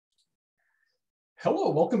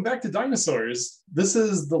Hello, welcome back to Dinosaurs. This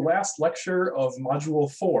is the last lecture of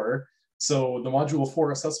Module 4. So the Module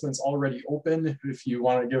 4 assessment's already open. If you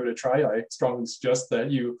want to give it a try, I strongly suggest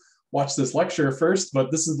that you watch this lecture first,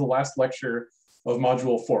 but this is the last lecture of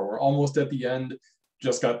Module 4. We're almost at the end,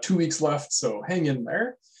 just got 2 weeks left, so hang in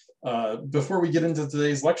there. Before we get into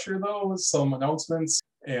today's lecture though, some announcements.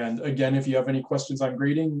 And again, if you have any questions on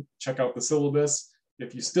grading, check out the syllabus.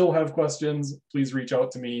 If you still have questions, please reach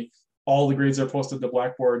out to me. All the grades are posted to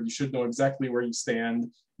Blackboard. You should know exactly where you stand.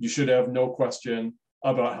 You should have no question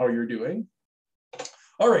about how you're doing.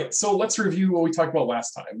 All right, so let's review what we talked about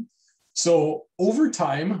last time. So over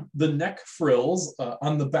time, the neck frills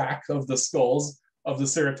on the back of the skulls of the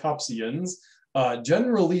ceratopsians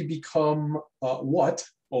generally become what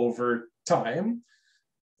over time?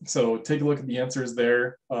 So take a look at the answers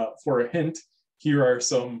there. For a hint, here are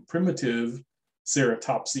some primitive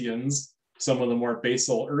ceratopsians, some of the more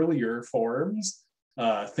basal earlier forms.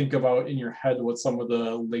 Think about in your head what some of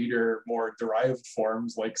the later more derived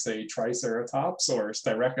forms like say Triceratops or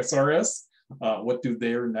Styracosaurus, what do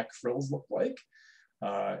their neck frills look like?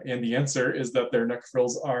 And the answer is that their neck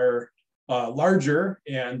frills are larger,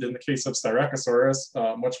 and in the case of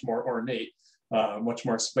Styracosaurus, much more ornate, much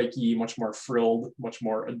more spiky, much more frilled, much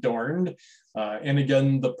more adorned. And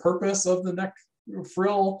again, the purpose of the neck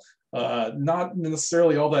frill, not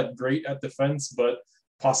necessarily all that great at defense, but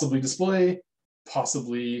possibly display,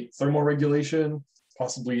 possibly thermal regulation,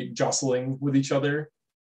 possibly jostling with each other.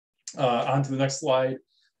 On to the next slide.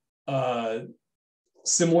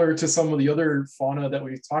 Similar to some of the other fauna that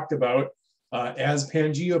we've talked about, as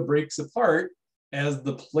Pangea breaks apart, as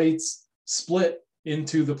the plates split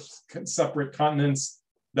into the separate continents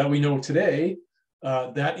that we know today,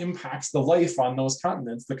 that impacts the life on those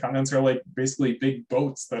continents. The continents are like basically big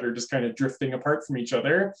boats that are just kind of drifting apart from each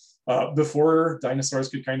other. Before, dinosaurs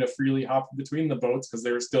could kind of freely hop between the boats because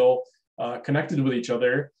they were still connected with each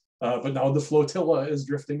other. But now the flotilla is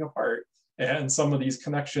drifting apart, and some of these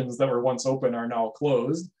connections that were once open are now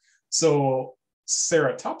closed. So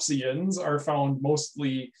ceratopsians are found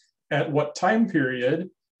mostly at what time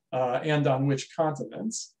period and on which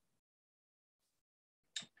continents?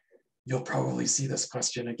 You'll probably see this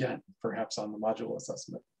question again, perhaps on the module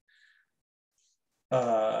assessment.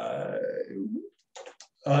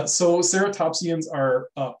 So ceratopsians are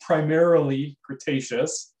primarily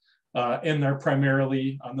Cretaceous, and they're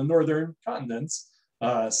primarily on the northern continents.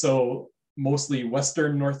 So mostly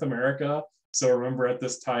Western North America. So remember at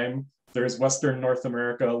this time, there's Western North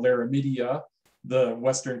America, Laramidia, the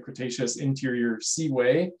Western Cretaceous interior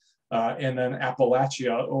seaway, and then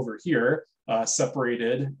Appalachia over here.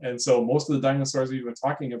 Separated. And so most of the dinosaurs we've been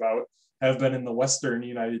talking about have been in the Western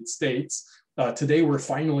United States. Today, we're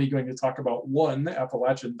finally going to talk about one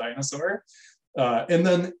Appalachian dinosaur. And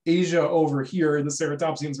then Asia over here, the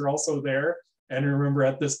ceratopsians are also there. And remember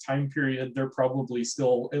at this time period, they're probably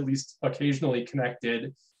still at least occasionally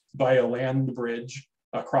connected by a land bridge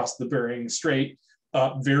across the Bering Strait,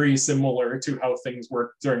 very similar to how things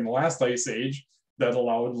worked during the last ice age, that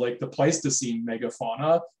allowed like the Pleistocene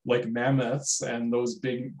megafauna, like mammoths and those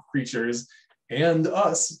big creatures, and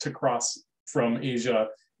us to cross from Asia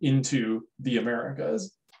into the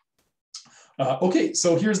Americas. Okay,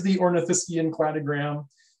 so here's the Ornithischian cladogram.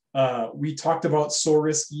 We talked about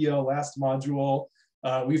Saurischia last module.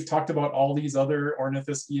 We've talked about all these other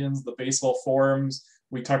Ornithischians, the basal forms.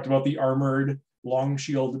 We talked about the armored, long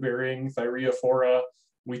shield-bearing Thyreophora.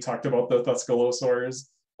 We talked about the Thescelosaurs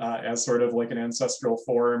as sort of like an ancestral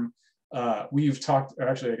form. We've talked,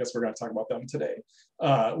 actually, I guess we're going to talk about them today.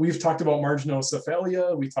 We've talked about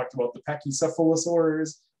Marginocephalia. We talked about the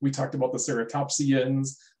Pachycephalosaurs. We talked about the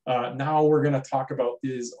ceratopsians. Now we're going to talk about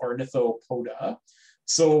these Ornithopoda.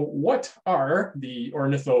 So what are the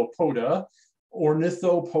Ornithopoda?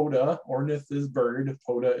 Ornithopoda, ornith is bird,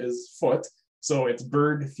 poda is foot. So it's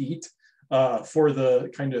bird feet for the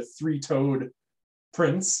kind of three-toed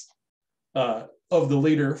prints of the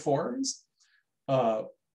later forms.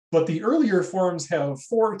 But the earlier forms have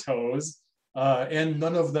 4 toes, and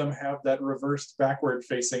none of them have that reversed backward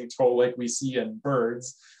facing toe like we see in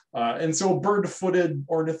birds. And so bird-footed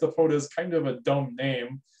Ornithopoda is kind of a dumb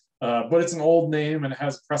name, but it's an old name and it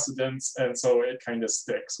has precedence, and so it kind of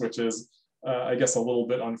sticks, which is, I guess, a little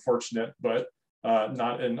bit unfortunate, but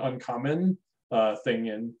not an uncommon thing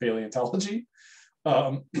in paleontology.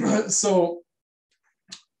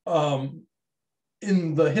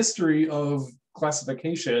 In the history of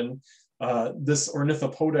classification, this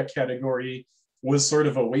Ornithopoda category was sort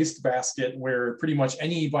of a wastebasket where pretty much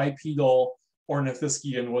any bipedal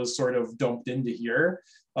Ornithischian was sort of dumped into here.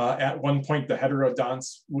 At one point, the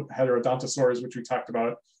Hadrodontosaurs, which we talked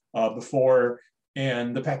about before,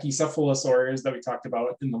 And the Pachycephalosaurs that we talked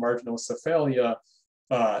about in the Marginocephalia,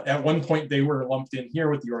 at one point they were lumped in here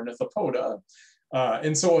with the Ornithopoda.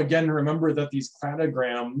 And so again, remember that these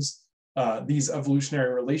cladograms, these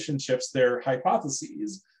evolutionary relationships, they're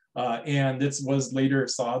hypotheses. And it was later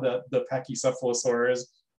saw that the Pachycephalosaurs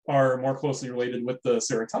are more closely related with the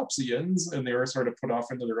Ceratopsians, and they were sort of put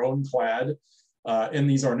off into their own clade, and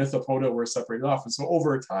these Ornithopoda were separated off. And so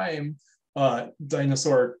over time,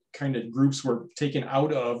 dinosaur kind of groups were taken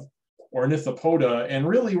out of Ornithopoda, and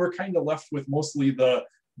really we're kind of left with mostly the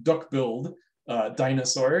duck-billed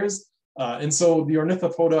dinosaurs. And so the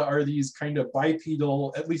Ornithopoda are these kind of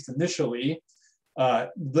bipedal, at least initially.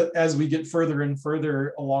 As we get further and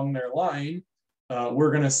further along their line,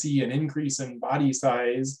 we're going to see an increase in body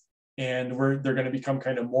size, and they're going to become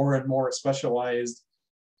kind of more and more specialized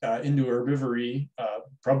into herbivory,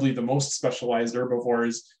 probably the most specialized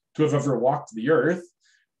herbivores to have ever walked the earth.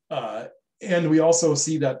 And we also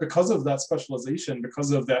see that because of that specialization,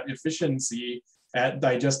 because of that efficiency at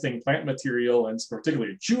digesting plant material, and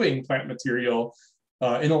particularly chewing plant material,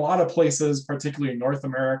 in a lot of places, particularly North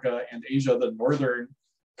America and Asia, the northern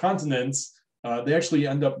continents, they actually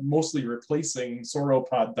end up mostly replacing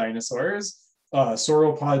sauropod dinosaurs.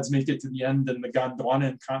 Sauropods make it to the end in the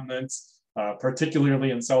Gondwanan continents,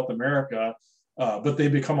 particularly in South America, but they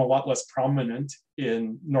become a lot less prominent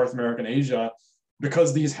in North America and Asia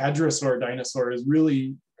because these hadrosaur dinosaurs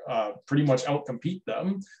really pretty much outcompete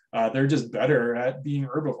them. They're just better at being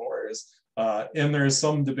herbivores. And there's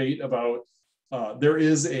some debate about, there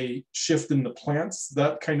is a shift in the plants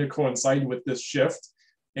that kind of coincide with this shift.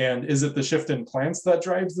 And is it the shift in plants that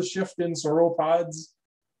drives the shift in sauropods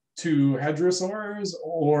to hadrosaurs,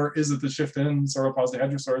 or is it the shift in sauropods to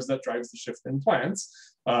hadrosaurs that drives the shift in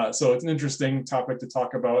plants? So it's an interesting topic to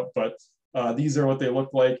talk about, but these are what they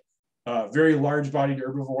look like. Very large-bodied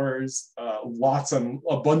herbivores, lots and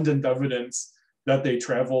abundant evidence that they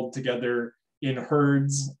traveled together in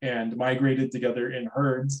herds and migrated together in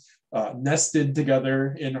herds, nested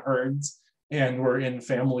together in herds, and were in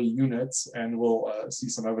family units, and we'll see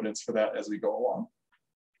some evidence for that as we go along.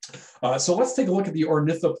 So let's take a look at the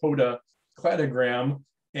Ornithopoda cladogram,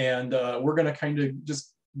 and we're going to kind of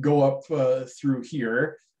just go up through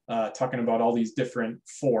here, talking about all these different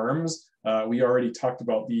forms. We already talked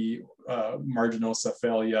about the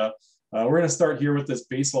Marginocephalia. We're going to start here with this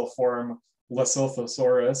basal form,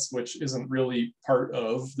 Lesothosaurus, which isn't really part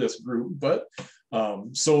of this group, but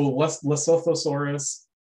so Lesothosaurus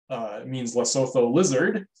means Lesotho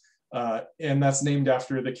lizard, and that's named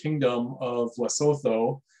after the kingdom of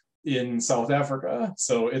Lesotho in South Africa.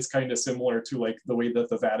 So it's kind of similar to like the way that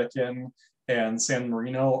the Vatican and San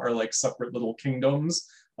Marino are like separate little kingdoms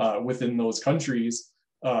within those countries.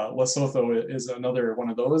 Lesotho is another one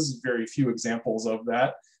of those, very few examples of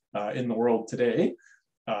that in the world today.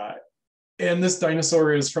 And this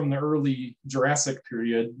dinosaur is from the early Jurassic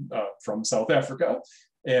period from South Africa.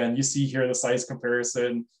 And you see here the size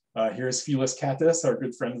comparison. Here's Felis catus, our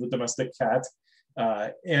good friend, the domestic cat.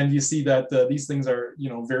 And you see that these things are,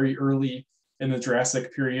 very early in the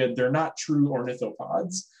Jurassic period. They're not true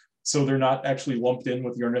ornithopods, so they're not actually lumped in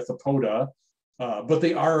with the Ornithopoda, but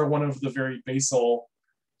they are one of the very basal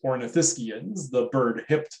ornithischians, the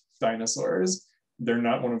bird-hipped dinosaurs. They're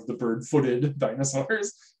not one of the bird-footed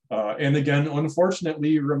dinosaurs. And again,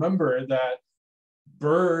 unfortunately, remember that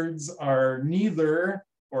birds are neither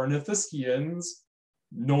ornithischians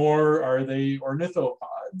nor are they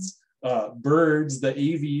ornithopods. Birds, the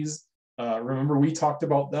aves, remember we talked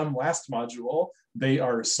about them last module. They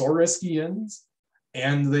are saurischians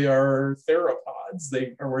and they are theropods.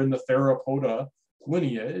 They are in the theropoda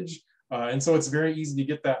lineage. And so it's very easy to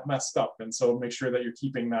get that messed up. And so make sure that you're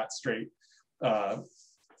keeping that straight.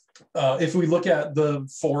 If we look at the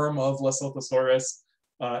form of Lesothosaurus,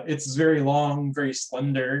 it's very long, very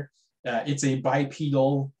slender. It's a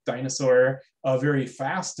bipedal dinosaur, a very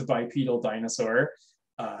fast bipedal dinosaur.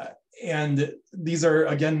 And these are,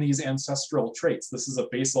 again, these ancestral traits. This is a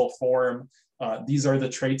basal form. These are the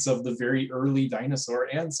traits of the very early dinosaur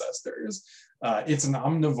ancestors. It's an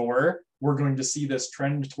omnivore. We're going to see this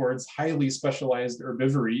trend towards highly specialized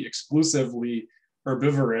herbivory, exclusively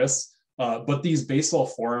herbivorous. But these basal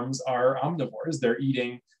forms are omnivores. They're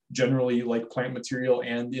eating generally like plant material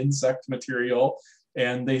and insect material,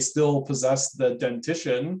 and they still possess the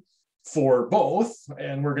dentition for both.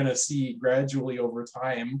 And we're going to see gradually over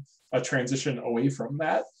time a transition away from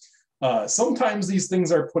that. Sometimes these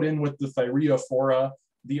things are put in with the Thyreophora,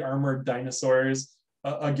 the armored dinosaurs.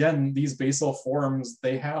 Again, these basal forms,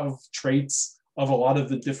 they have traits of a lot of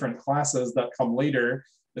the different classes that come later.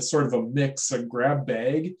 It's sort of a mix, a grab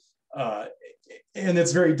bag. And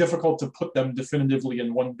it's very difficult to put them definitively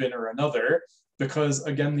in one bin or another because,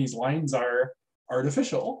 again, these lines are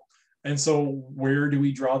artificial. And so where do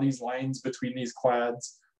we draw these lines between these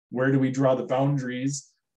clades? Where do we draw the boundaries?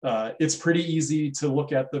 It's pretty easy to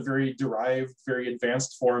look at the very derived, very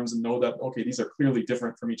advanced forms and know that, okay, these are clearly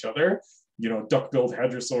different from each other. You know, duck-billed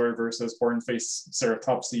hadrosaur versus horn-faced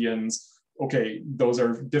ceratopsians. Okay, those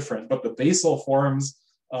are different, but the basal forms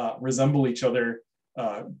resemble each other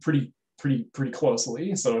pretty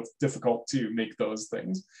closely. So it's difficult to make those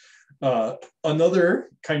things. Another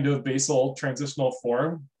kind of basal transitional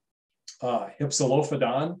form,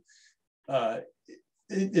 Hypsilophodon,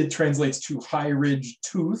 it translates to high ridge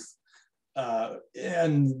tooth.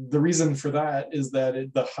 And the reason for that is that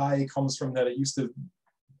the high comes from that it used to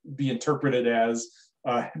be interpreted as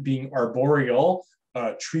being arboreal,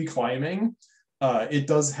 tree climbing. It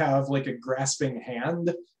does have like a grasping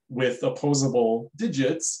hand with opposable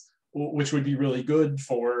digits, which would be really good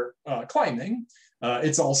for climbing.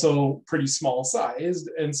 It's also pretty small sized,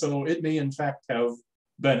 and so it may in fact have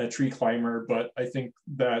been a tree climber, but I think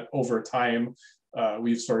that over time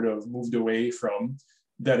we've sort of moved away from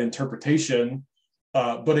that interpretation.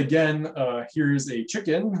 But again, here's a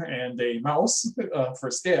chicken and a mouse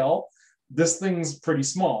for scale. This thing's pretty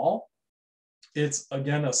small. It's,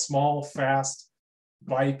 again, a small, fast,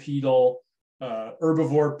 bipedal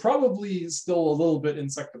herbivore, probably still a little bit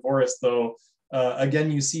insectivorous, though.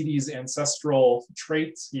 Again, you see these ancestral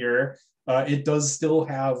traits here. It does still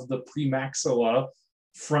have the premaxilla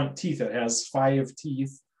front teeth. It has 5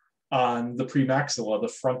 teeth on the premaxilla, the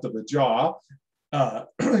front of the jaw,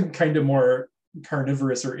 kind of more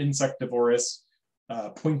carnivorous or insectivorous,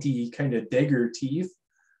 pointy kind of dagger teeth.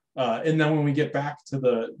 And then when we get back to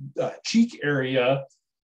the cheek area,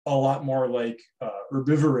 a lot more like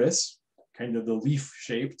herbivorous, kind of the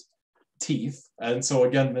leaf-shaped teeth. And so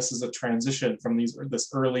again, this is a transition from this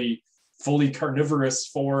early fully carnivorous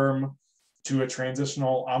form to a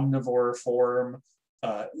transitional omnivore form,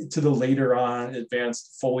 to the later on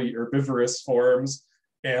advanced fully herbivorous forms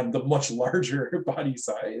and the much larger body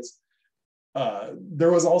size.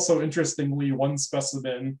 There was also, interestingly, one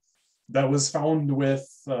specimen that was found with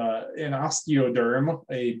an osteoderm,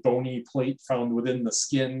 a bony plate found within the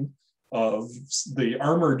skin of the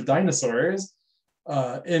armored dinosaurs.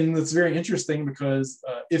 And it's very interesting because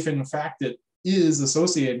if in fact it is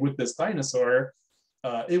associated with this dinosaur,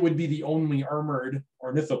 it would be the only armored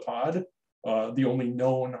ornithopod, the only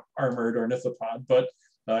known armored ornithopod, but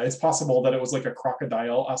it's possible that it was like a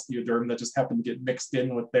crocodile osteoderm that just happened to get mixed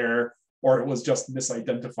in with there, or it was just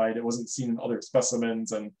misidentified. It wasn't seen in other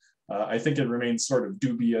specimens, and I think it remains sort of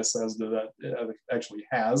dubious as to that it actually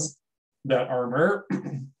has that armor.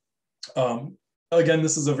 Again,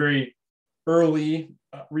 this is a very early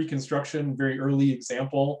reconstruction, very early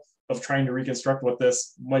example of trying to reconstruct what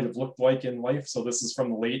this might have looked like in life. So this is from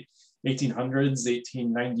the late 1800s,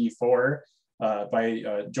 1894,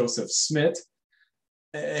 by Joseph Smith.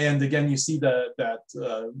 And again, you see that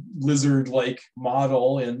lizard-like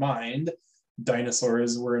model in mind.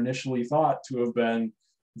 Dinosaurs were initially thought to have been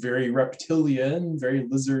very reptilian, very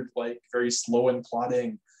lizard-like, very slow and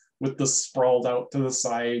plodding, with the sprawled out to the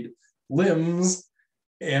side limbs.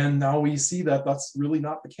 And now we see that that's really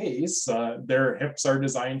not the case. Their hips are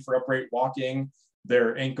designed for upright walking.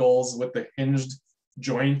 Their ankles with the hinged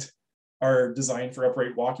joint are designed for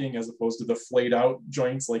upright walking, as opposed to the flayed out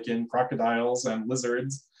joints like in crocodiles and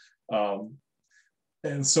lizards.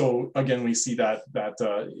 And so again, we see that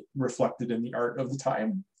reflected in the art of the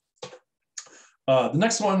time. The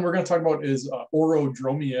next one we're going to talk about is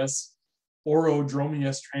Orodromeus.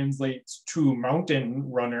 Orodromeus translates to mountain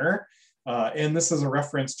runner. And this is a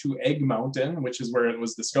reference to Egg Mountain, which is where it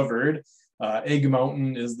was discovered. Egg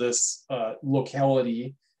Mountain is this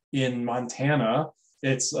locality in Montana.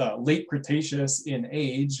 It's late Cretaceous in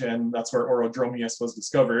age, and that's where Orodromeus was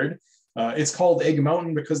discovered. It's called Egg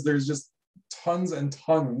Mountain because there's just tons and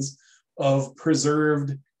tons of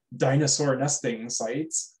preserved dinosaur nesting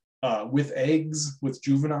sites with eggs, with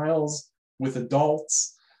juveniles, with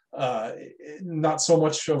adults. Not so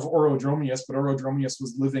much of Orodromeus, but Orodromeus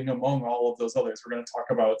was living among all of those others. We're going to talk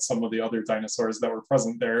about some of the other dinosaurs that were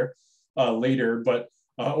present there later, but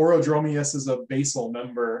Orodromeus is a basal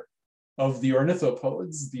member of the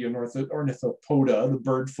ornithopods, the Ornithopoda, the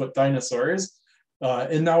bird-foot dinosaurs.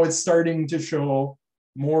 And now it's starting to show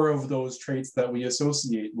more of those traits that we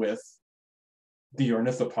associate with the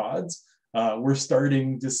ornithopods. We're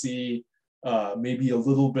starting to see maybe a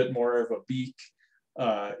little bit more of a beak.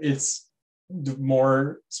 It's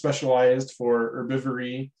more specialized for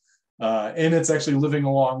herbivory, and it's actually living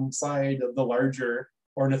alongside the larger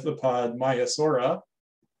ornithopod Maiasaurus,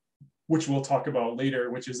 which we'll talk about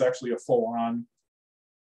later, which is actually a full-on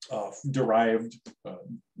derived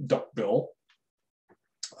duckbill.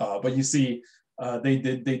 But you see, they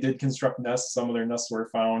did construct nests. Some of their nests were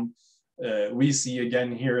found. We see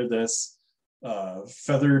again here this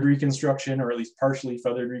feathered reconstruction, or at least partially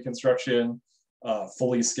feathered reconstruction,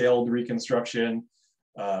 fully scaled reconstruction.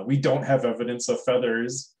 We don't have evidence of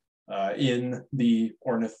feathers in the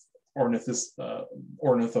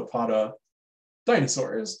Ornithopoda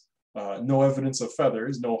dinosaurs. No evidence of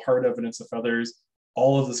feathers, no hard evidence of feathers.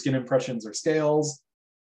 All of the skin impressions are scales.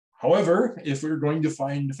 However, if we're going to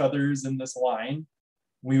find feathers in this line,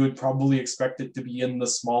 we would probably expect it to be in the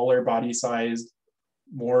smaller body-sized,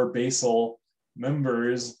 more basal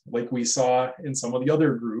members like we saw in some of the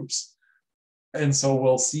other groups. And so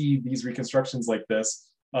we'll see these reconstructions like this.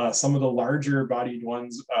 Some of the larger bodied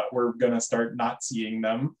ones, we're gonna start not seeing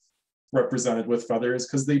them represented with feathers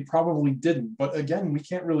because they probably didn't. But again, we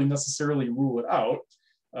can't really necessarily rule it out.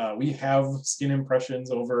 We have skin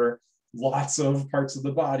impressions over lots of parts of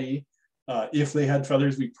the body. If they had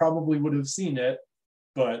feathers, we probably would have seen it,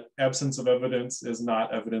 but absence of evidence is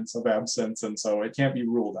not evidence of absence, and so it can't be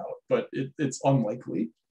ruled out, but it's unlikely.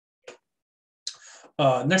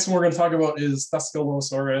 Next one we're going to talk about is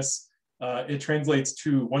Thescelosaurus. It translates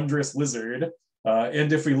to wondrous lizard,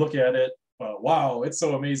 and if we look at it, wow, it's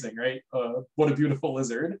so amazing, right? What a beautiful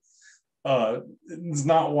lizard. It's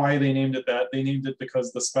not why they named it that. They named it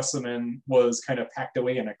because the specimen was kind of packed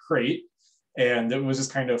away in a crate and it was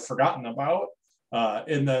just kind of forgotten about.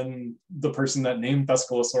 And then the person that named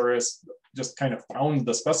Thescelosaurus just kind of found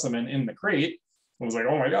the specimen in the crate and was like,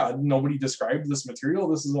 oh my God, nobody described this material.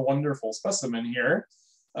 This is a wonderful specimen here.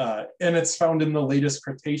 And it's found in the latest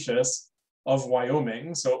Cretaceous of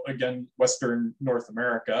Wyoming. So again, Western North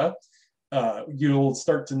America. You'll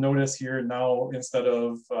start to notice here now, instead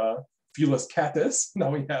of Felis catus,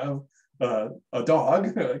 now we have a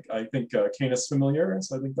dog. I think Canis familiar,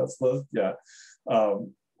 so I think that's the, yeah.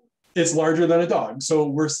 It's larger than a dog. So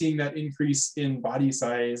we're seeing that increase in body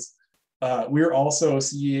size. We're also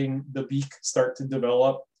seeing the beak start to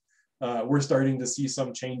develop. We're starting to see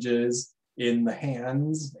some changes in the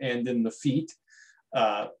hands and in the feet.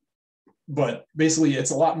 But basically,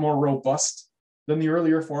 it's a lot more robust than the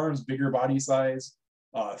earlier forms, bigger body size,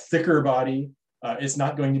 thicker body. It's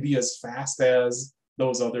not going to be as fast as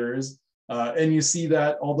those others. And you see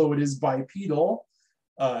that although it is bipedal,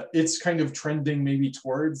 it's kind of trending maybe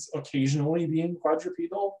towards occasionally being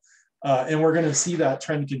quadrupedal. And we're going to see that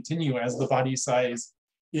trend continue as the body size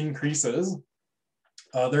increases.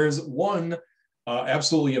 There's one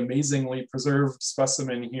absolutely amazingly preserved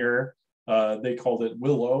specimen here. They called it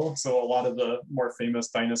Willow. So a lot of the more famous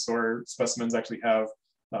dinosaur specimens actually have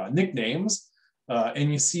nicknames.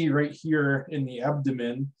 And you see right here in the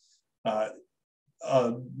abdomen, a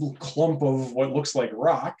clump of what looks like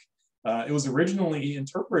rock. It was originally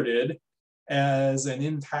interpreted as an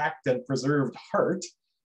intact and preserved heart.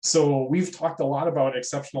 So we've talked a lot about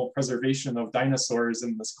exceptional preservation of dinosaurs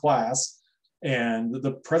in this class, and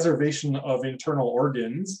the preservation of internal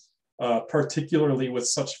organs, particularly with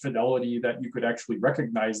such fidelity that you could actually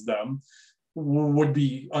recognize them, would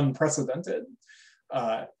be unprecedented.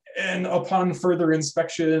 And upon further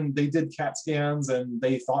inspection, they did CAT scans and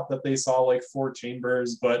they thought that they saw like 4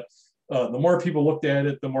 chambers, but the more people looked at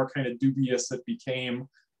it, the more kind of dubious it became.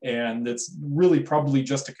 And it's really probably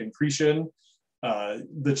just a concretion.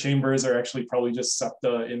 The chambers are actually probably just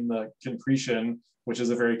septa in the concretion, which is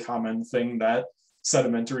a very common thing that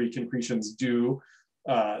sedimentary concretions do.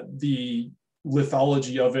 The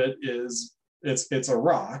lithology of it is, it's a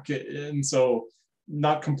rock. And so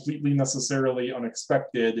not completely necessarily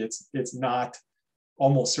unexpected. It's not,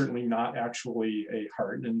 almost certainly not actually a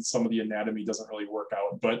heart, and some of the anatomy doesn't really work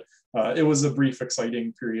out, but it was a brief,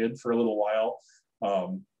 exciting period for a little while.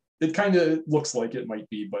 It kind of looks like it might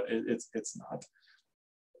be, but it's not.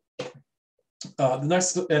 The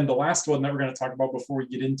next and the last one that we're going to talk about before we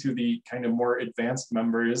get into the kind of more advanced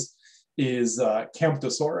members is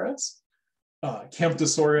Camptosaurus.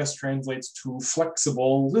 Camptosaurus translates to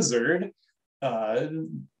flexible lizard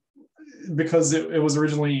because it was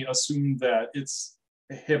originally assumed that its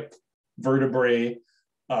hip vertebrae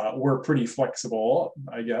were pretty flexible,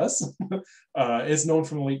 I guess. It's known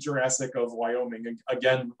from the late Jurassic of Wyoming,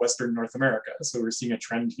 again, Western North America. So we're seeing a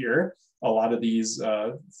trend here. A lot of these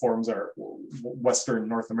forms are Western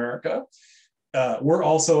North America. We're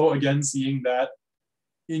also, again, seeing that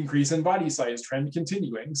increase in body size trend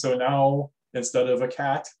continuing. So now, instead of a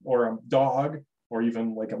cat or a dog, or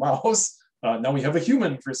even like a mouse, now we have a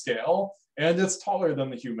human for scale, and it's taller than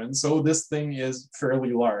the human. So this thing is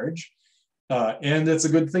fairly large. And it's a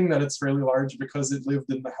good thing that it's fairly large because it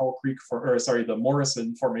lived in the Hell Creek, the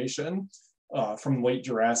Morrison Formation from late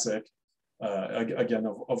Jurassic, again,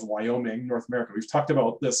 of Wyoming, North America. We've talked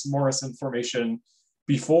about this Morrison Formation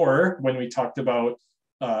before when we talked about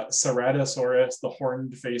Ceratosaurus, the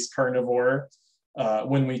horned-faced carnivore,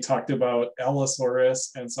 when we talked about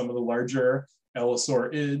Allosaurus and some of the larger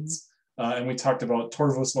allosaurids, and we talked about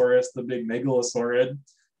Torvosaurus, the big megalosaurid.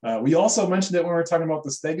 We also mentioned it when we were talking about the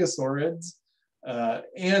stegosaurids,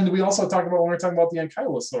 and we also talked about when we were talking about the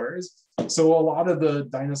ankylosaurs. So a lot of the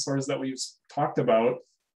dinosaurs that we've talked about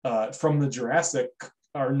from the Jurassic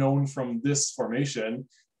are known from this formation,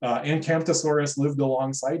 and Camptosaurus lived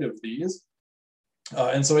alongside of these.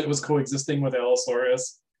 And so it was coexisting with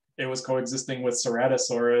Allosaurus, it was coexisting with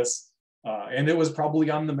Ceratosaurus, and it was probably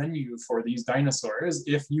on the menu for these dinosaurs.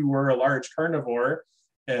 If you were a large carnivore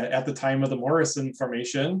at the time of the Morrison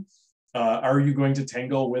Formation, are you going to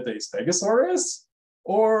tangle with a Stegosaurus?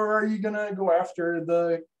 Or are you gonna go after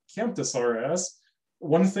the Camptosaurus?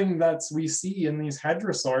 One thing that we see in these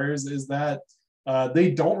hadrosaurs is that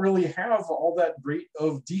they don't really have all that great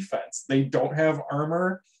of defense. They don't have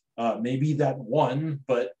armor, maybe that one,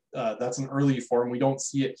 but that's an early form. We don't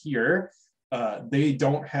see it here. They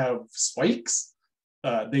don't have spikes.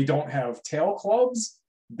 They don't have tail clubs.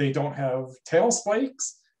 They don't have tail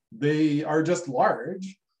spikes. They are just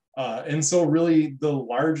large. And so really the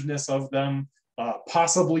largeness of them,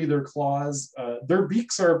 possibly their claws, their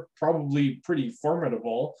beaks are probably pretty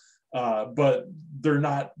formidable, but they're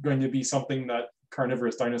not going to be something that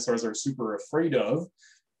carnivorous dinosaurs are super afraid of.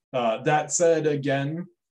 That said, again,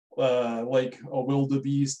 like a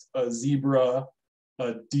wildebeest, a zebra,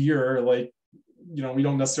 a deer, like, you know, we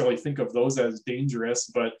don't necessarily think of those as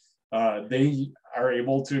dangerous, but they are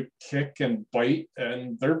able to kick and bite,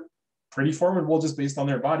 and they're pretty formidable just based on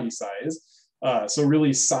their body size. So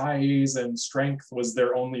really size and strength was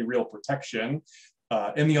their only real protection.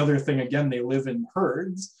 And the other thing, again, they live in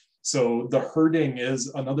herds. So the herding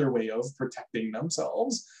is another way of protecting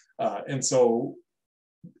themselves. And so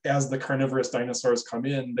as the carnivorous dinosaurs come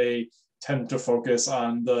in, they tend to focus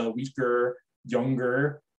on the weaker,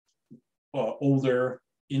 younger, older,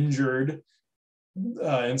 injured.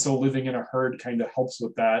 And so living in a herd kind of helps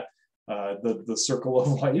with that, the circle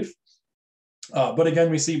of life. But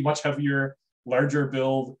again, we see much heavier, larger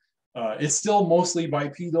build. It's still mostly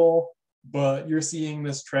bipedal, but you're seeing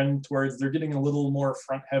this trend towards they're getting a little more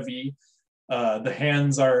front heavy. The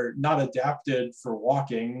hands are not adapted for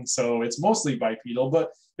walking, so it's mostly bipedal,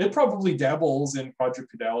 but it probably dabbles in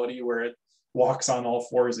quadrupedality where it walks on all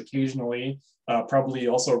fours occasionally, probably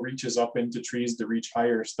also reaches up into trees to reach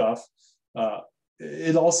higher stuff.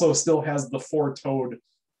 It also still has the four-toed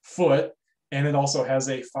foot, and it also has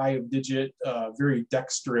a 5-digit, very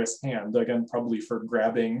dexterous hand, again, probably for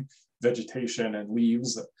grabbing vegetation and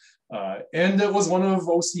leaves. And it was one of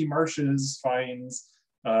O.C. Marsh's finds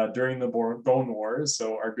during the Bone Wars.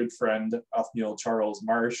 So our good friend, Othniel Charles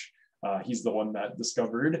Marsh, he's the one that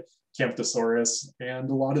discovered Camptosaurus and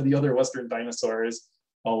a lot of the other Western dinosaurs,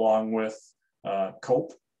 along with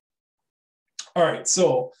Cope. All right,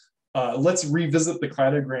 so let's revisit the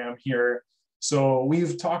cladogram here. So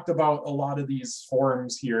we've talked about a lot of these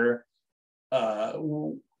forms here.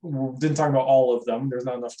 We didn't talk about all of them. There's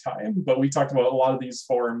not enough time, but we talked about a lot of these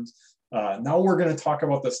forms. Now we're going to talk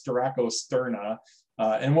about the Styracosterna.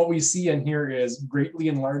 And what we see in here is greatly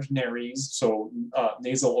enlarged nares, so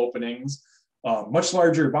nasal openings, much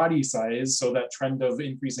larger body size, so that trend of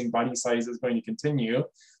increasing body size is going to continue.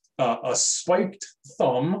 A spiked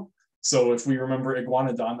thumb, so if we remember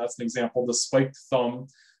Iguanodon, that's an example, the spiked thumb.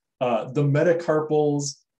 The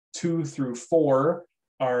metacarpals 2 through 4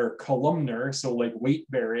 are columnar, so like weight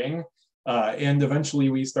bearing, and eventually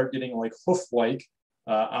we start getting like hoof-like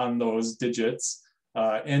on those digits.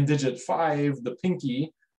 And digit 5, the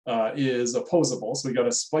pinky, is opposable. So we got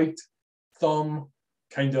a spiked thumb,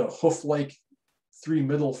 kind of hoof-like 3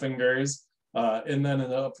 middle fingers, and then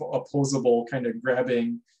an opposable kind of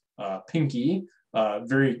grabbing pinky,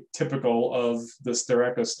 very typical of the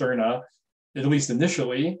Styracosterna, at least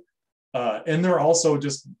initially. And they're also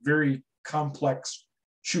just very complex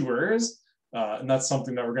chewers, and that's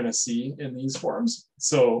something that we're going to see in these forms.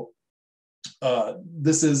 So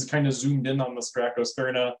this is kind of zoomed in on the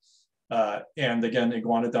Styracosterna, and again,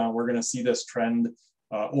 Iguanodon, we're going to see this trend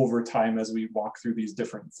over time as we walk through these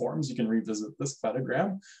different forms. You can revisit this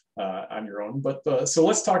cladogram on your own. But so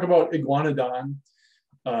let's talk about Iguanodon,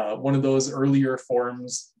 one of those earlier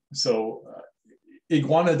forms. So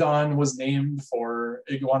Iguanodon was named for,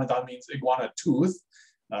 Iguanodon means iguana tooth.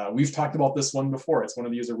 We've talked about this one before. It's one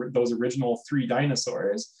of those original 3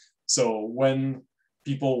 dinosaurs. So when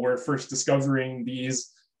people were first discovering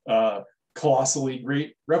these colossally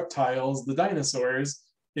great reptiles, the dinosaurs,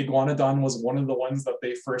 Iguanodon was one of the ones that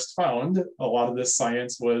they first found. A lot of this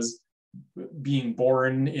science was being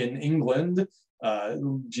born in England.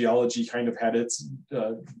 Geology kind of had its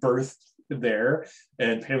birth there,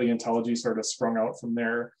 and paleontology sort of sprung out from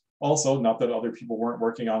there. Also, not that other people weren't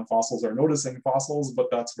working on fossils or noticing fossils, but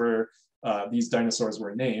that's where these dinosaurs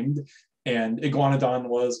were named. And Iguanodon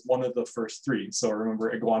was one of the first three. So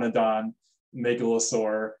remember Iguanodon,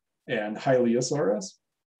 Megalosaur, and Hylaeosaurus.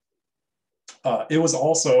 It was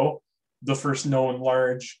also the first known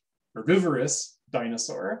large herbivorous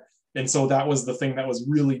dinosaur. And so that was the thing that was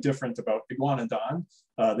really different about Iguanodon.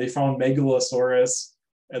 They found Megalosaurus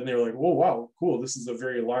and they were like, oh, wow, cool. This is a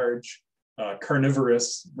very large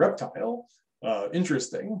carnivorous reptile.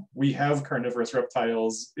 Interesting. We have carnivorous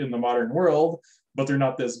reptiles in the modern world, but they're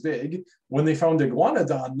not this big. When they found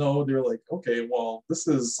Iguanodon, though, they're like, okay, well, this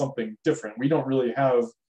is something different. We don't really have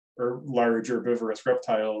large herbivorous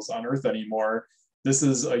reptiles on Earth anymore. This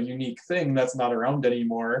is a unique thing that's not around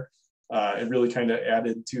anymore. It really kind of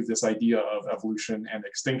added to this idea of evolution and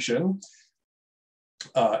extinction.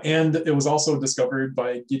 And it was also discovered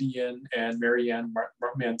by Gideon and Marianne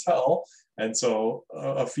Mantell. And so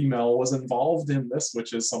a female was involved in this,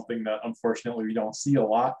 which is something that unfortunately we don't see a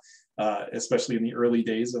lot, especially in the early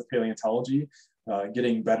days of paleontology,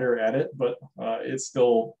 getting better at it, but it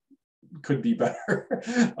still could be better.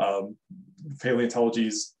 Paleontology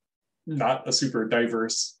is not a super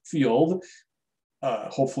diverse field.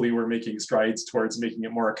 Hopefully we're making strides towards making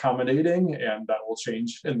it more accommodating, and that will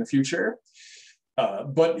change in the future.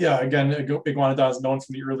 But yeah, again, Iguanodon is known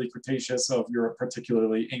from the early Cretaceous of Europe,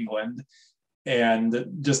 particularly England. And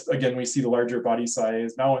just, again, we see the larger body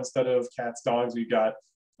size. Now, instead of cats, dogs, we've got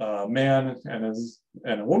a man and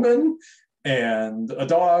a woman and a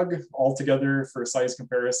dog all together for size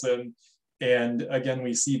comparison. And again,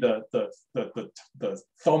 we see the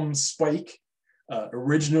thumb spike.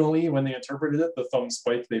 Originally, when they interpreted it, the thumb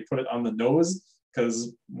spike, they put it on the nose,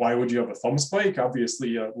 because why would you have a thumb spike?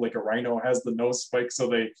 Obviously, like a rhino has the nose spike, so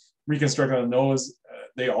they reconstructed the nose.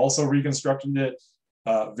 They also reconstructed it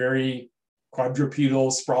very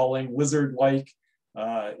quadrupedal, sprawling, lizard-like.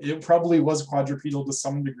 It probably was quadrupedal to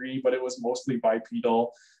some degree, but it was mostly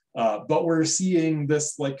bipedal. But we're seeing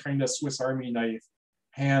this like kind of Swiss Army knife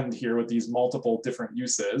hand here with these multiple different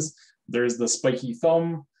uses. There's the spiky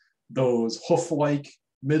thumb, those hoof-like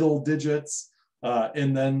middle digits,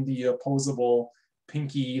 and then the opposable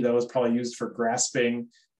pinky that was probably used for grasping.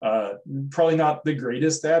 Probably not the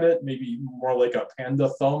greatest at it, maybe more like a panda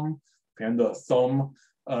thumb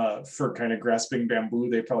for kind of grasping bamboo.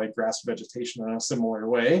 They probably grasp vegetation in a similar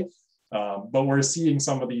way. But we're seeing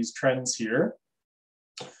some of these trends here.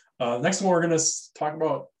 Next one we're going to talk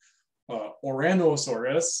about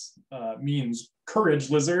Ornithosaurus, means courage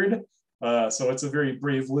lizard. So it's a very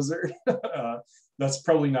brave lizard. That's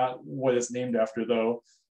probably not what it's named after, though.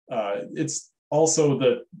 It's also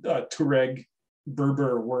the Tuareg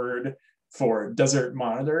Berber word for desert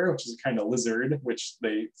monitor, which is a kind of lizard, which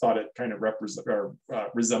they thought it kind of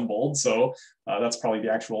resembled. So that's probably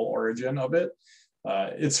the actual origin of it.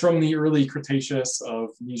 It's from the early Cretaceous of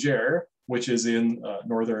Niger, which is in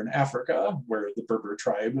northern Africa, where the Berber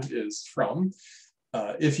tribe is from.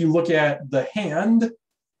 If you look at the hand,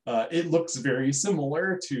 it looks very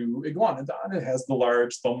similar to Iguanodon. It has the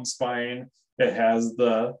large thumb spine, it has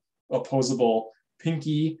the opposable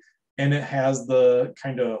pinky, and it has the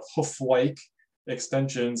kind of hoof-like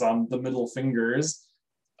extensions on the middle fingers.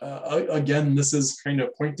 Again, this is kind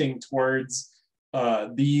of pointing towards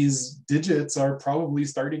these digits are probably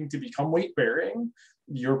starting to become weight-bearing.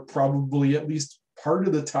 You're probably at least part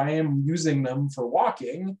of the time using them for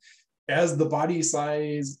walking. As the body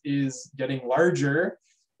size is getting larger,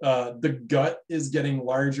 the gut is getting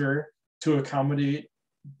larger to accommodate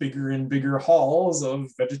bigger and bigger hauls of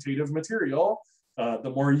vegetative material.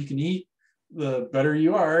 The more you can eat, the better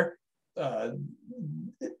you are.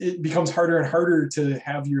 It becomes harder and harder to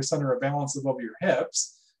have your center of balance above your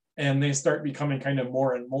hips, and they start becoming kind of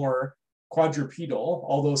more and more quadrupedal,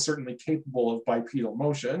 although certainly capable of bipedal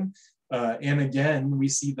motion. And again, we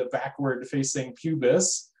see the backward facing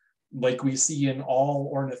pubis, like we see in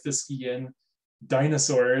all ornithischian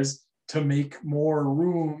dinosaurs, to make more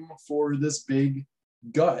room for this big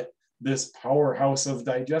gut, this powerhouse of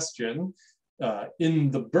digestion.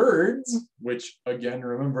 In the birds, which again,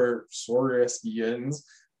 remember Saurischians,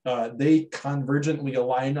 they convergently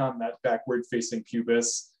align on that backward facing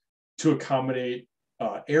pubis to accommodate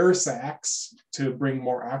air sacs, to bring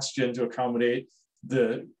more oxygen to accommodate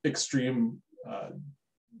the extreme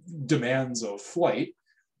demands of flight.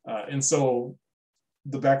 And so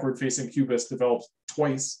the backward-facing pubis developed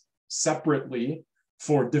twice separately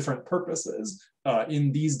for different purposes.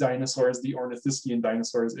 In these dinosaurs, the Ornithischian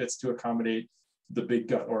dinosaurs, it's to accommodate the big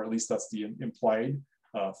gut, or at least that's the implied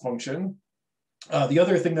function. The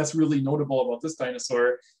other thing that's really notable about this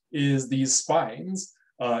dinosaur is these spines.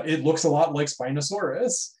 It looks a lot like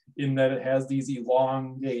Spinosaurus in that it has these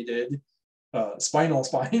elongated spinal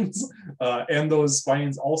spines, and those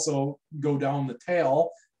spines also go down the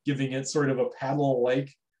tail, giving it sort of a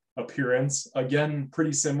paddle-like appearance. Again,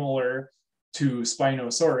 pretty similar to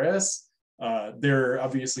Spinosaurus. They're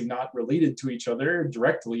obviously not related to each other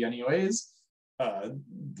directly anyways.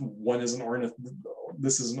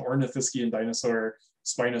 This is an Ornithischian dinosaur.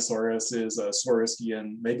 Spinosaurus is a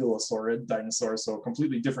Saurischian megalosaurid dinosaur, so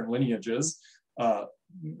completely different lineages.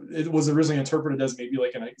 It was originally interpreted as maybe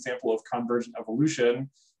like an example of convergent evolution,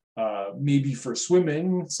 maybe for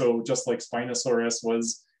swimming. So just like Spinosaurus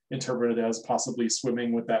was interpreted as possibly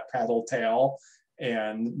swimming with that paddle tail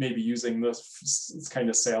and maybe using this kind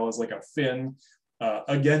of sail as like a fin.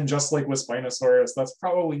 Again, just like with Spinosaurus, that's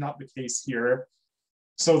probably not the case here.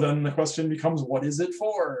 So then the question becomes, what is it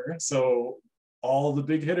for? So all the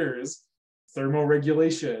big hitters,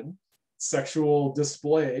 thermoregulation, sexual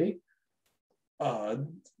display,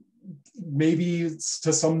 maybe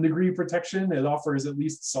to some degree protection. It offers at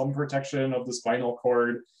least some protection of the spinal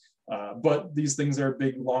cord, but these things are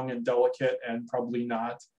big, long, and delicate, and probably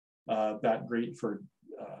not that great for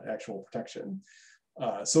actual protection.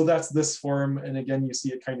 So that's this form, and again, you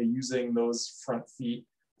see it kind of using those front feet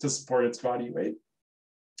to support its body weight.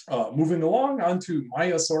 Moving along onto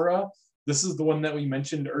Maiasaura. This is the one that we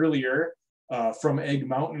mentioned earlier from Egg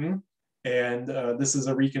Mountain, and this is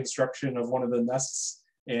a reconstruction of one of the nests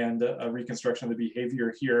and a reconstruction of the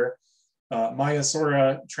behavior here.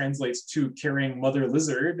 Maiasaura translates to carrying mother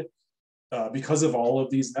lizard because of all of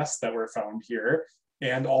these nests that were found here,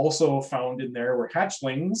 and also found in there were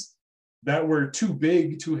hatchlings that were too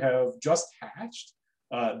big to have just hatched.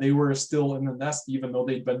 They were still in the nest even though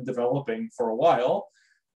they'd been developing for a while.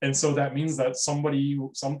 And so that means that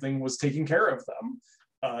something was taking care of them.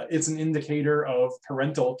 It's an indicator of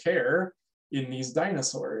parental care in these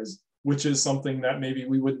dinosaurs, which is something that maybe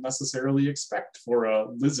we wouldn't necessarily expect for a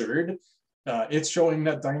lizard. It's showing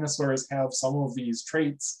that dinosaurs have some of these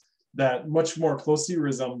traits that much more closely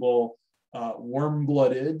resemble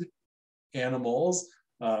warm-blooded animals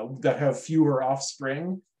that have fewer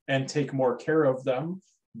offspring and take more care of them,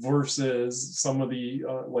 versus some of the,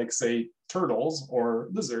 like say, turtles or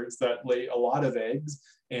lizards that lay a lot of eggs,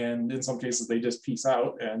 and in some cases they just peace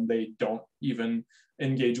out and they don't even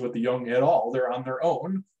engage with the young at all. They're on their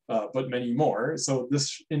own, but many more. So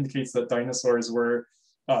this indicates that dinosaurs were,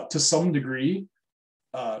 to some degree,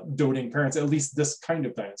 doting parents, at least this kind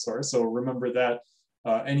of dinosaur. So remember that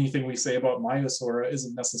anything we say about Maiasaura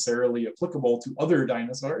isn't necessarily applicable to other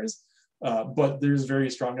dinosaurs, but there's very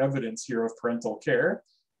strong evidence here of parental care.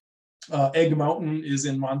 Egg Mountain is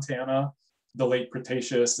in Montana, the late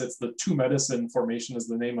Cretaceous. It's the Two Medicine Formation is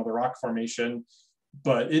the name of the rock formation,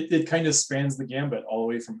 but it kind of spans the gambit all the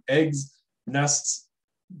way from eggs, nests,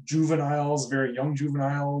 juveniles, very young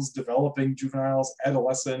juveniles, developing juveniles,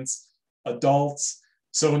 adolescents, adults.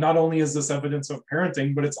 So not only is this evidence of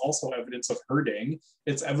parenting, but it's also evidence of herding.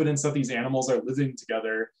 It's evidence that these animals are living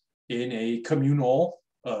together in a communal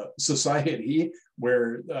society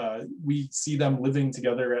where we see them living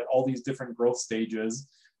together at all these different growth stages.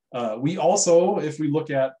 We also, if we look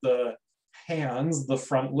at the hands, the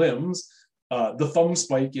front limbs, the thumb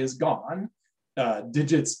spike is gone.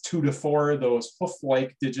 Digits 2 to 4, those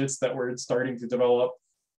hoof-like digits that were starting to develop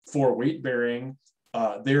for weight bearing,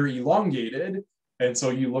 they're elongated. And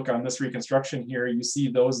so you look on this reconstruction here, you see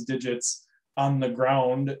those digits on the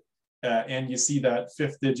ground, and you see that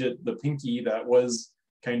fifth digit, the pinky, that was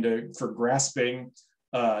kind of for grasping.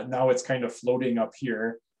 Now it's kind of floating up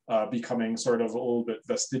here, becoming sort of a little bit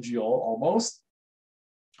vestigial almost.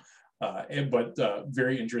 But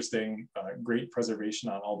very interesting, great preservation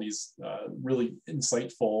on all these, really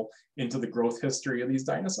insightful into the growth history of these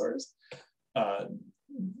dinosaurs.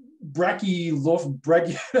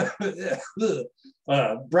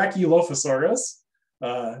 Brachylophosaurus,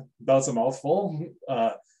 that's a mouthful,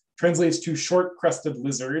 translates to short-crested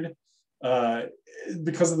lizard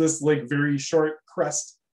because of this like very short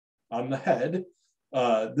crest on the head.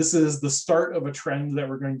 This is the start of a trend that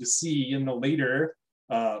we're going to see in the later,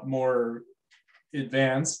 more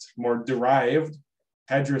advanced, more derived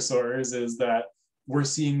hadrosaurs, is that we're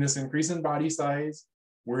seeing this increase in body size.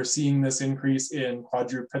 We're seeing this increase in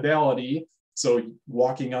quadrupedality, so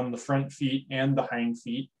walking on the front feet and the hind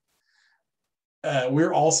feet.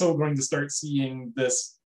 We're also going to start seeing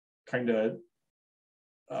this kind of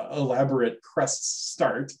elaborate crests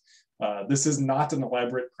start. This is not an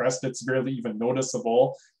elaborate crest. It's barely even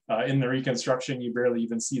noticeable. In the reconstruction, you barely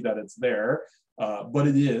even see that it's there, but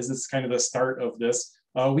it is. It's kind of the start of this.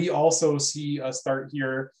 We also see a start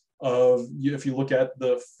here of, if you look at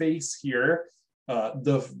the face here,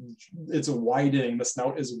 it's widening, the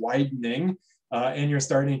snout is widening, and you're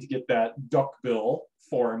starting to get that duckbill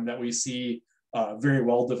form that we see very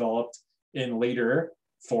well developed in later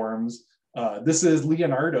forms. This is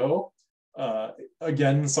Leonardo.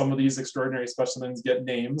 Again, some of these extraordinary specimens get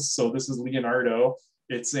names. So this is Leonardo.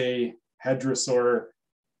 It's a hadrosaur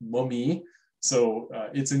mummy. So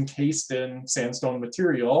it's encased in sandstone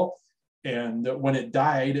material. And when it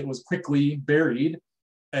died, it was quickly buried.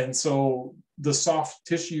 And so the soft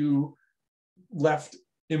tissue left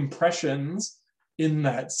impressions in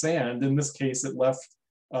that sand. In this case, it left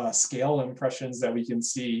scale impressions that we can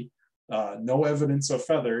see. No evidence of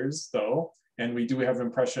feathers, though. And we do have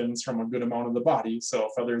impressions from a good amount of the body. So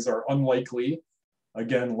feathers are unlikely.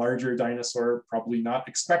 Again, larger dinosaur, probably not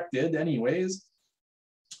expected anyways.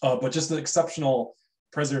 But just an exceptional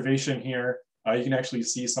preservation here. You can actually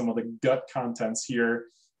see some of the gut contents here.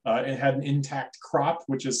 It had an intact crop,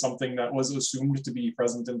 which is something that was assumed to be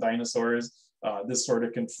present in dinosaurs. This sort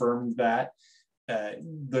of confirmed that.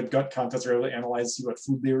 The gut contents were able to analyze, see what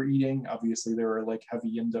food they were eating. Obviously, they were like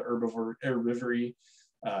heavy into herbivory,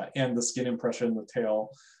 and the skin impression, the tail.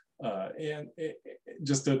 And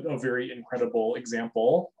just a very incredible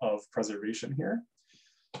example of preservation here.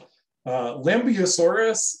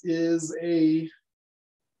 Lambeosaurus is a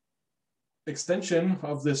extension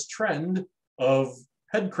of this trend of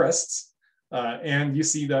head crests, and you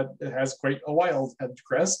see that it has quite a wild head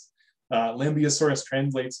crest. Lambeosaurus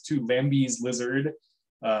translates to Lambe's lizard.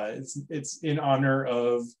 It's in honor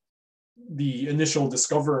of the initial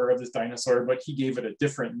discoverer of this dinosaur, but he gave it a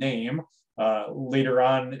different name. Later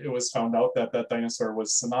on, it was found out that that dinosaur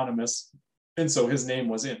was synonymous, and so his name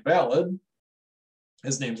was invalid.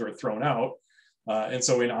 His names were thrown out. And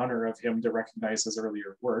so in honor of him, to recognize his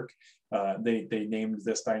earlier work, they named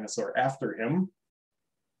this dinosaur after him.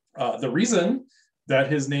 The reason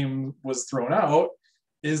that his name was thrown out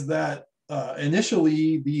is that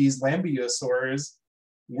initially these Lambeosaurs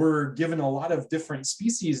were given a lot of different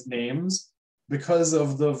species names because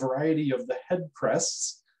of the variety of the head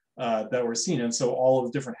crests that were seen. And so all of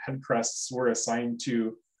the different head crests were assigned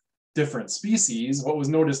to different species. What was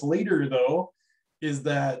noticed later, though, is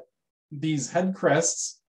that these head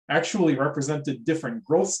crests actually represented different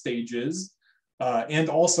growth stages and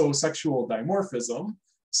also sexual dimorphism.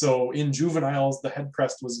 So in juveniles, the head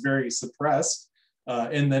crest was very suppressed.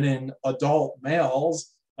 And then in adult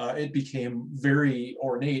males, it became very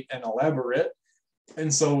ornate and elaborate.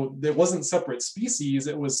 And so it wasn't separate species,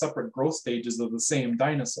 it was separate growth stages of the same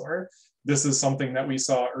dinosaur. This is something that we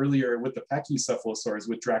saw earlier with the pachycephalosaurs,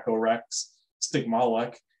 with Dracorex,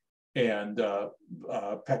 Stigmolech, and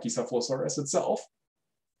Pachycephalosaurus itself.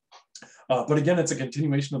 But again, it's a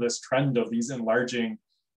continuation of this trend of these enlarging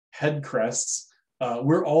head crests.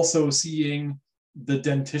 We're also seeing the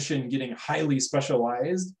dentition getting highly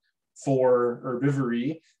specialized for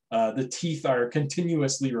herbivory. The teeth are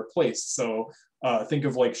continuously replaced. So think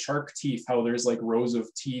of like shark teeth, how there's like rows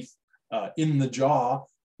of teeth in the jaw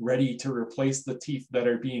ready to replace the teeth that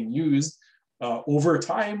are being used. Over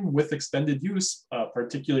time, with extended use,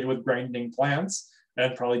 particularly with grinding plants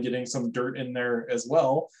and probably getting some dirt in there as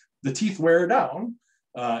well, the teeth wear down.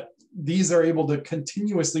 These are able to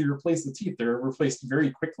continuously replace the teeth. They're replaced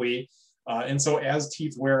very quickly. And so as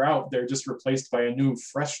teeth wear out, they're just replaced by a new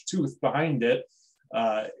fresh tooth behind it.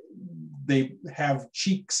 They have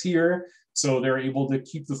cheeks here, so they're able to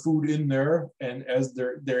keep the food in there. And as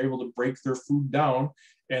they're able to break their food down,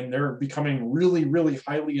 and they're becoming really, really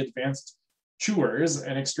highly advanced chewers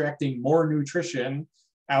and extracting more nutrition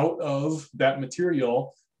out of that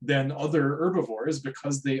material than other herbivores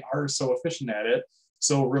because they are so efficient at it.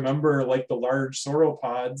 So remember, like the large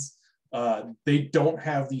sauropods, they don't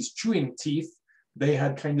have these chewing teeth. They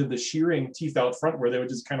had kind of the shearing teeth out front where they would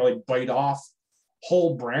just kind of like bite off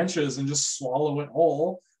whole branches and just swallow it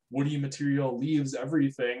whole. Woody material, leaves,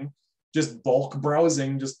 everything, just bulk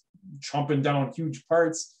browsing, just chomping down huge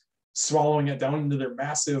parts, swallowing it down into their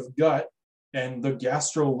massive gut. And the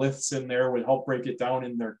gastroliths in there would help break it down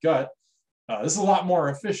in their gut. This is a lot more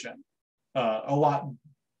efficient, a lot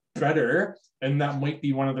better. And that might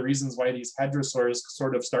be one of the reasons why these hadrosaurs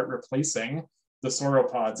sort of start replacing the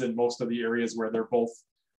sauropods in most of the areas where they're both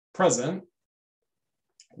present.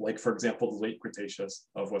 Like, for example, the late Cretaceous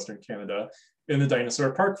of Western Canada in the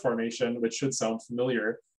Dinosaur Park Formation, which should sound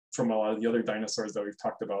familiar from a lot of the other dinosaurs that we've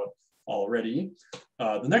talked about already.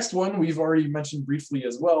 The next one we've already mentioned briefly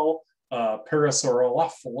as well,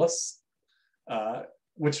 Parasaurolophus,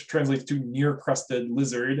 which translates to near-crested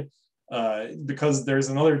lizard, because there's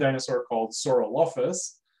another dinosaur called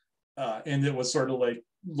Sauropods, and it was sort of like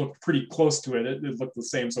looked pretty close to it. It looked the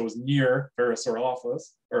same, so it was near Parasaurolophus,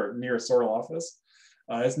 or near Sauropods.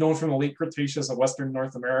 It's known from the late Cretaceous of Western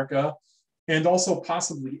North America and also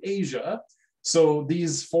possibly Asia. So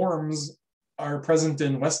these forms are present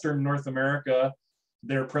in Western North America.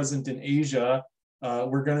 They're present in Asia.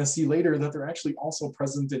 We're going to see later that they're actually also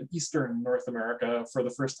present in Eastern North America. For the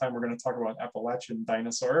first time, we're going to talk about Appalachian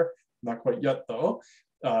dinosaur. Not quite yet, though.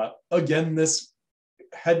 Again, this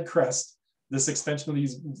head crest, this extension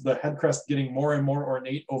of the head crest getting more and more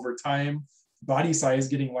ornate over time, body size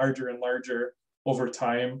getting larger and larger over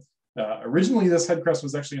time. Originally, this head crest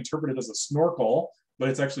was actually interpreted as a snorkel, but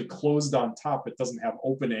it's actually closed on top. It doesn't have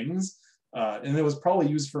openings, and it was probably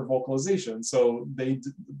used for vocalization. So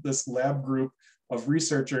this lab group of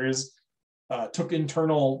researchers took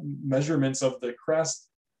internal measurements of the crest,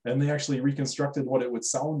 and they actually reconstructed what it would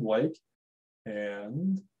sound like.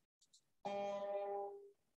 And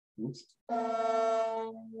oops,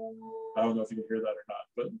 I don't know if you can hear that or not,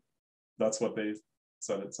 but that's what they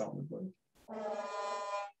said it sounded like.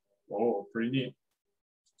 Oh, pretty neat.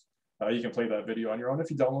 You can play that video on your own if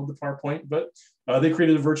you download the PowerPoint, but they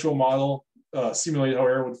created a virtual model, simulated how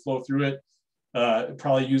air would flow through it,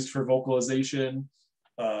 probably used for vocalization,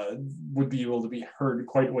 would be able to be heard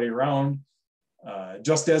quite a way around.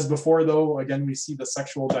 Just as before, though, again, we see the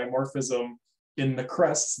sexual dimorphism in the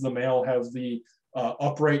crests. The male have the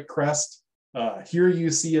upright crest. Here you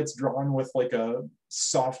see it's drawn with like a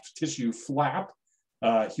soft tissue flap.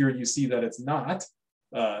 Here you see that it's not.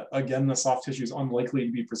 Again, the soft tissue is unlikely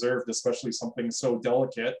to be preserved, especially something so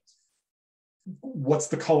delicate. What's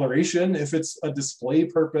the coloration? If it's a display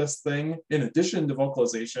purpose thing, in addition to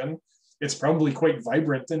vocalization, it's probably quite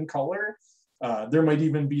vibrant in color. There might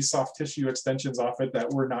even be soft tissue extensions off it that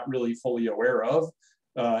we're not really fully aware of.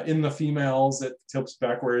 In the females, it tips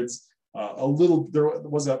backwards. There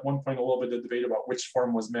was at one point a little bit of debate about which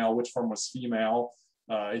form was male, which form was female.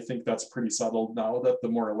 I think that's pretty settled now that the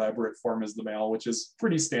more elaborate form is the male, which is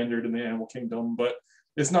pretty standard in the animal kingdom, but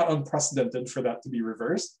it's not unprecedented for that to be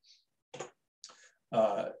reversed.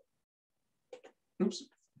 Oops.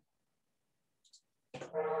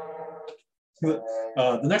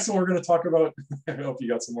 The next one we're going to talk about, I hope you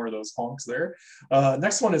got some more of those honks there.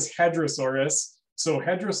 Next one is Hadrosaurus. So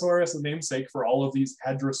Hadrosaurus, the namesake for all of these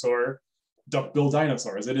hadrosaur duckbill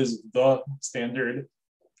dinosaurs. It is the standard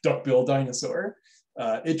duckbill dinosaur.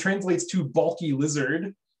 It translates to bulky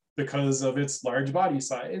lizard because of its large body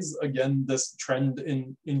size. Again, this trend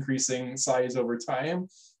in increasing size over time.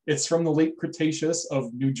 It's from the late Cretaceous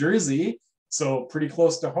of New Jersey, so pretty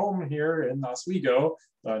close to home here in Oswego.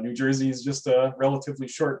 New Jersey is just a relatively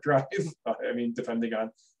short drive. I mean, depending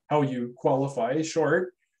on how you qualify,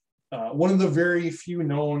 short. One of the very few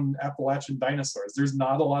known Appalachian dinosaurs. There's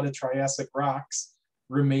not a lot of Triassic rocks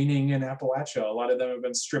remaining in Appalachia. A lot of them have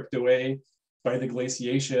been stripped away by the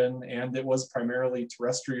glaciation, and it was primarily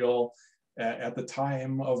terrestrial at the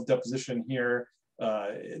time of deposition here.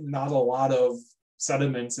 Not a lot of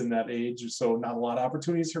sediments in that age, so not a lot of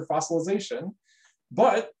opportunities for fossilization.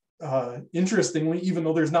 But interestingly, even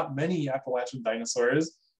though there's not many Appalachian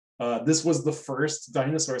dinosaurs, this was the first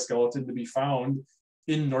dinosaur skeleton to be found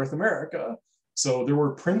in North America. So there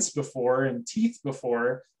were prints before and teeth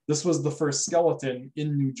before. This was the first skeleton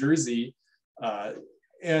in New Jersey.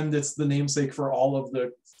 And it's the namesake for all of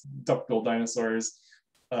the duckbill dinosaurs.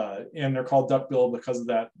 And they're called duckbill because of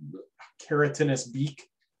that keratinous beak.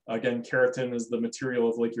 Again, keratin is the material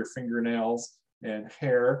of like your fingernails and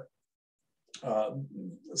hair.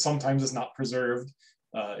 Sometimes it's not preserved.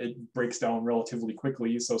 It breaks down relatively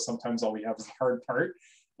quickly, so sometimes all we have is the hard part.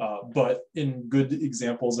 But in good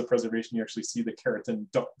examples of preservation, you actually see the keratin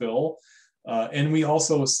duckbill. And we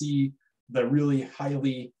also see the really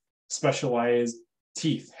highly specialized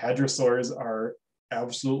teeth. Hadrosaurs are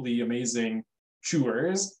absolutely amazing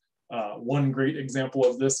chewers. One great example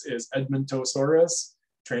of this is Edmontosaurus,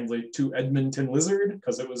 translate to Edmonton lizard,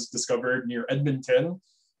 because it was discovered near Edmonton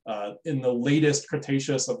in the latest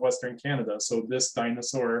Cretaceous of Western Canada. So this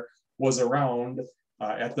dinosaur was around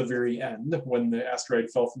at the very end when the asteroid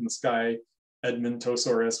fell from the sky.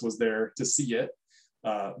 Edmontosaurus was there to see it.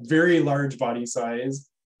 Very large body size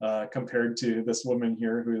compared to this woman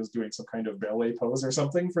here who is doing some kind of ballet pose or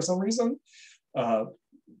something for some reason.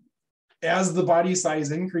 As the body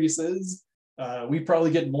size increases, we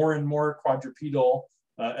probably get more and more quadrupedal.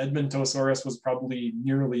 Edmontosaurus was probably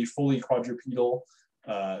nearly fully quadrupedal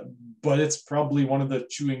but it's probably one of the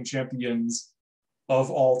chewing champions of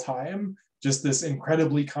all time. Just this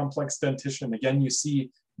incredibly complex dentition. Again, you see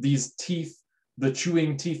these teeth, the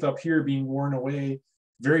chewing teeth up here being worn away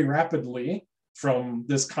very rapidly from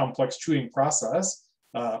this complex chewing process.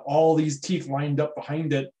 All these teeth lined up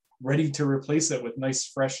behind it, ready to replace it with nice,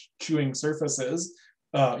 fresh chewing surfaces.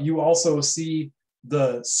 You also see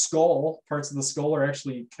the skull, parts of the skull are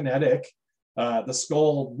actually kinetic. The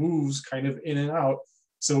skull moves kind of in and out.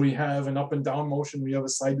 So we have an up and down motion, we have a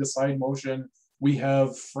side to side motion, we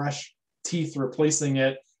have fresh teeth replacing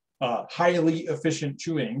it, highly efficient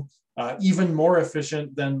chewing, even more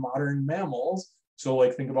efficient than modern mammals. So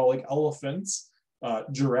like think about like elephants,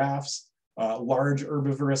 giraffes, large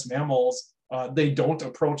herbivorous mammals, they don't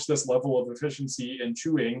approach this level of efficiency in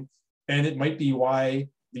chewing. And it might be why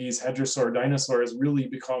these hadrosaur dinosaurs really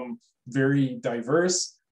become very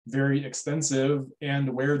diverse, very extensive, and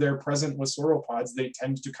where they're present with sauropods, they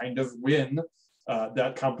tend to kind of win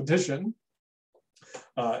that competition.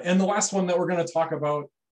 And the last one that we're going to talk about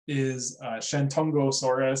is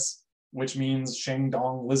Shantungosaurus, which means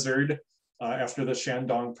Shandong lizard, after the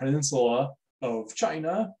Shandong Peninsula of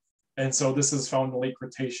China. And so this is found in the late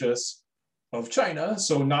Cretaceous of China.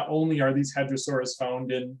 So not only are these hadrosaurs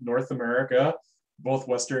found in North America, both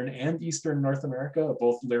Western and Eastern North America,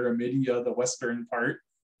 both Laramidia, the Western part,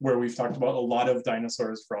 where we've talked about a lot of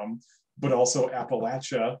dinosaurs from, but also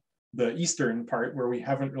Appalachia, the Eastern part, where we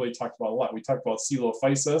haven't really talked about a lot. We talked about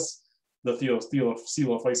Coelophysis, the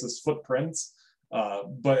Coelophysis footprints,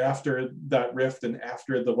 but after that rift and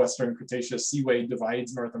after the Western Cretaceous Seaway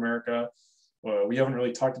divides North America, we haven't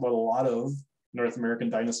really talked about a lot of North American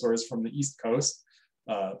dinosaurs from the East Coast.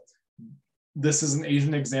 This is an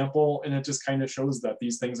Asian example, and it just kind of shows that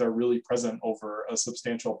these things are really present over a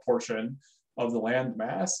substantial portion of the land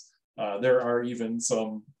mass. There are even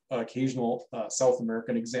some occasional South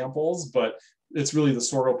American examples, but it's really the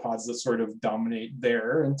sauropods that sort of dominate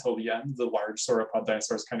there until the end. The large sauropod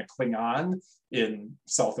dinosaurs kind of cling on in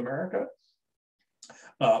South America.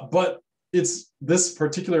 But this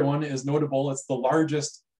particular one is notable. It's the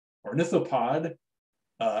largest ornithopod,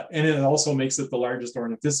 and it also makes it the largest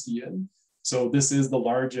ornithischian. So this is the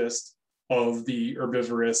largest of the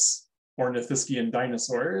herbivorous ornithischian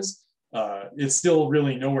dinosaurs. It's still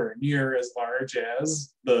really nowhere near as large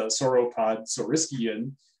as the sauropod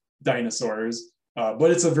saurischian dinosaurs, but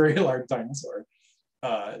it's a very large dinosaur.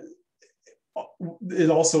 It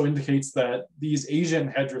also indicates that these Asian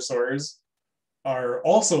hadrosaurs are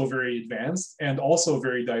also very advanced and also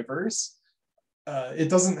very diverse. It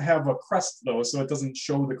doesn't have a crest though, so it doesn't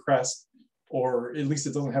show the crest, or at least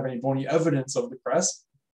it doesn't have any bony evidence of the crest.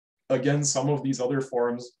 Again, some of these other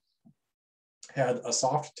forms had a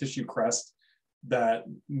soft tissue crest that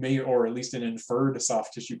may, or at least an inferred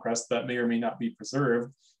soft tissue crest that may or may not be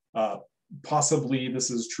preserved. Possibly this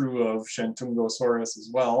is true of Shantungosaurus as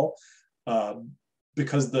well,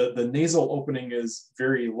 because the nasal opening is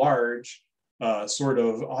very large, sort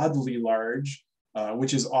of oddly large,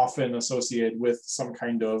 which is often associated with some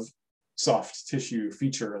kind of soft tissue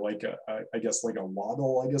feature, like I guess like a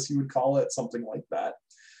waddle, I guess you would call it, something like that.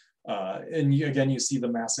 And again, you see the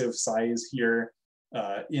massive size here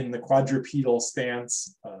in the quadrupedal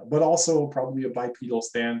stance, but also probably a bipedal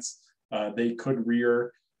stance. They could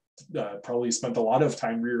rear, probably spent a lot of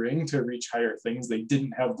time rearing to reach higher things. They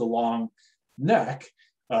didn't have the long neck.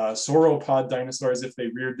 Sauropod dinosaurs, if they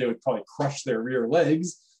reared, they would probably crush their rear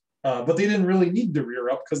legs, but they didn't really need to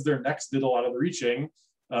rear up because their necks did a lot of the reaching.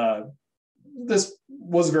 This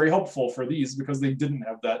was very helpful for these because they didn't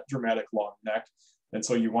have that dramatic long neck. And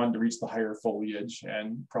so you wanted to reach the higher foliage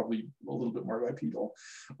and probably a little bit more bipedal.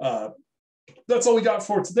 That's all we got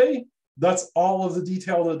for today. That's all of the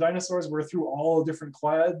detail of the dinosaurs. We're through all the different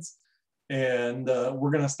clades. And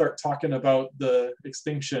we're going to start talking about the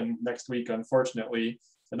extinction next week, unfortunately.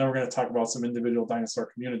 And then we're going to talk about some individual dinosaur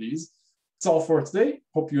communities. That's all for today.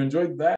 Hope you enjoyed that.